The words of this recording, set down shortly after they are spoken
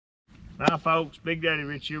Now, folks, Big Daddy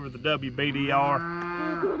Rich here with the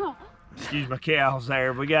WBDR. Excuse my cows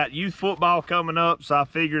there. We got youth football coming up, so I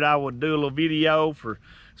figured I would do a little video for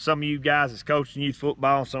some of you guys that's coaching youth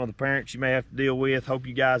football and some of the parents you may have to deal with. Hope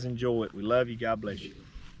you guys enjoy it. We love you. God bless you.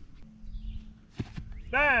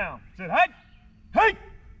 Down. Sit. Hey. Hey.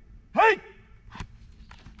 Hey.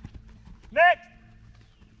 Next.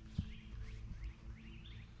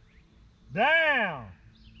 Down.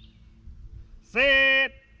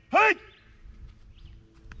 Sit. Hey.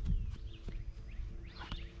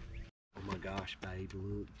 Oh my gosh, babe,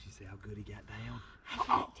 look. Did you see how good he got down?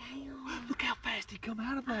 Got down. Look how fast he come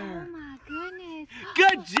out of there. Oh my goodness.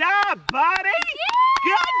 Good job, buddy.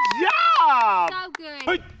 Yeah. Good job. So good.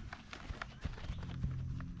 Hey.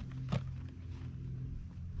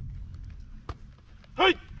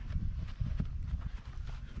 Hey.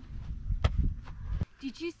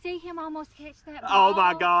 Did you see him almost catch that ball? Oh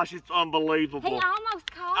my gosh, it's unbelievable. He almost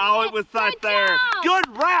caught Oh, it. it was right Good there. job.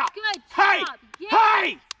 Good route. Good Hey. job. Yes.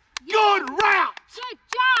 Hey. Yes. Good route. Good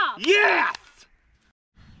job. Yes.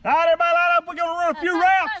 All right, everybody line up. We're going to run a few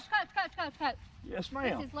routes. Coach. Yes, This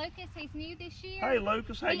ma'am. is Lucas. He's new this year. Hey,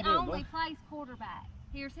 Lucas. How you He doing, only bud? plays quarterback.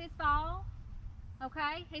 Here's his ball.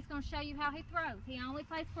 Okay, he's going to show you how he throws. He only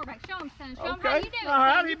plays quarterback. Show him, son. Show him how you do it. All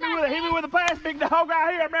right, son. hit You me got with this. a pass, big dog,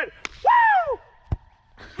 right here. I'm ready. Woo!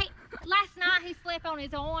 Hey, last night he slept on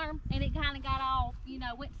his arm and it kind of got all,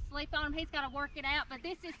 went to sleep on him. He's got to work it out, but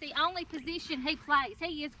this is the only position he plays.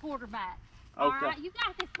 He is quarterback. All Okay. right, you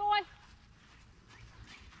got this, boy.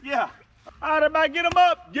 Yeah. All right, everybody, get him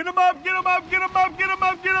up. Get him up. Get him up. Get him up. Get him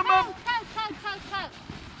up. Get him up. Coach.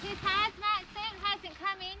 His hazmat suit hasn't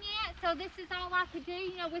come in yet, so this is all I could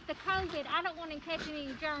do. With the COVID, I don't want him catching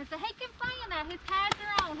any germs. So he can play in that. His pads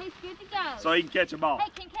are on. He's good to go. So he can catch a ball. He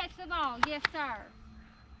can catch the ball. Yes, sir.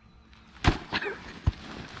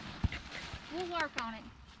 We'll work on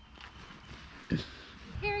it.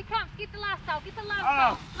 Here he comes. Get the lights off. Get the lights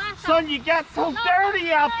off. Lights Son, off. you got so Lights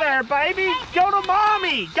dirty off. out there, baby. Hey, Go to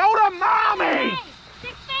mommy. Go to mommy. Hey,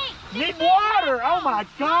 6 feet. Need water. Oh, my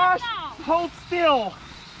gosh. Hold still.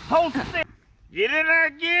 Hold still. Get in there.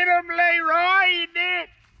 Get him, Leroy. You did.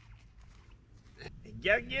 You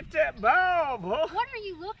gotta get that ball, boy. What are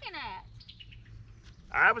you looking at?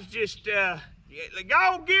 I was just, go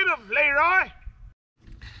get him, Leroy.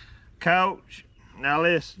 Coach, now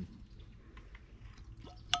listen.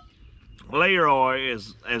 Leroy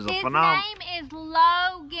is a phenomenal. His name is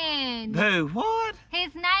Logan. Dude, what?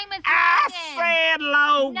 His name is Logan. I said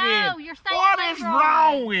Logan. No, you're saying What Leroy. is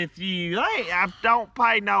wrong with you? I don't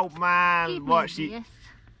pay no mind Give what me she. this.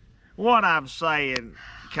 What I'm saying.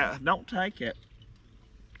 Don't take it.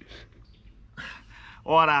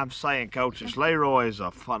 What I'm saying, Coach, is Leroy is a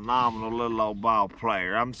phenomenal little old ball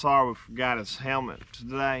player. I'm sorry we forgot his helmet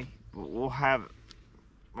today, but we'll have it.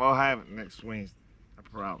 We'll have it next Wednesday. I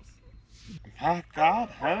promise. My God,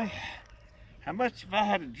 honey, how much have I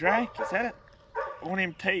had to drink? Is that it? One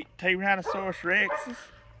of them Tyrannosaurus Rexes?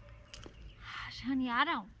 Gosh, honey, I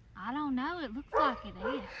don't know. It looks like it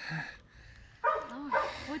is. Lord,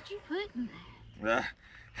 what you put in there?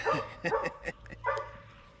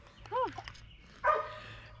 Whew.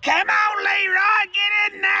 Come on, Leroy,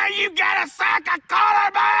 get in there. You got a sack of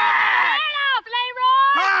quarterback. Get off,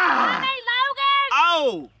 Leroy! Ah. Hey,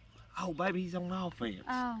 Logan! Oh, baby, he's on offense.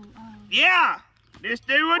 Oh. Yeah, just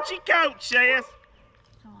do what your coach says.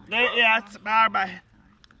 Sorry. Yeah, it's about my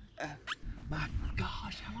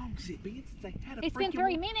gosh, how long has it been since they had a It's been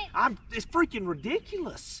 3 minutes. It's freaking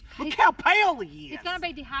ridiculous. Look how pale he is. He's gonna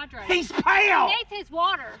be dehydrated. He's pale. He needs his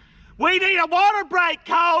water. We need a water break,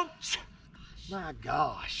 coach. My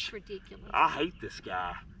gosh. It's ridiculous. I hate this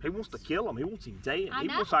guy. He wants to kill him. He wants him dead. I He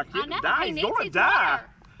know, wants our kid I know. to die. He He's needs gonna his die. water.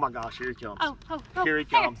 Oh my gosh, here he comes. Oh. Here he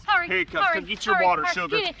comes. Hurry, Here he comes. hurry, Get your hurry, water, hurry.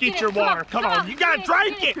 sugar. Get Get it, your come water. on, Come come on. on. You gotta Get it,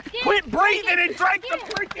 drink get it. it, get Quit it, breathing get it, and drink the get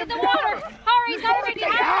it. freaking Get the water. Hurry, he's already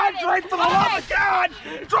dehydrated. Dehydrate for the love of God.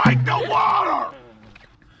 Drink the water.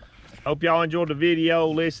 Hope y'all enjoyed the video.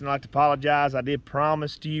 Listen, I'd like to apologize. I did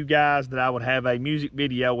promise to you guys that I would have a music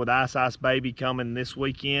video with Ice Baby coming this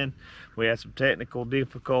weekend. We had some technical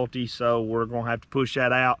difficulties, so we're going to have to push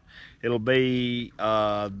that out. It'll be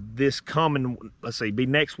this coming, be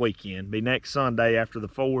next weekend, be next Sunday after the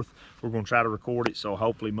 4th. We're going to try to record it, so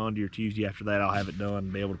hopefully Monday or Tuesday after that I'll have it done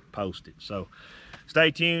and be able to post it. So stay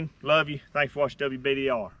tuned. Love you. Thanks for watching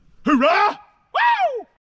WBDR. Hoorah!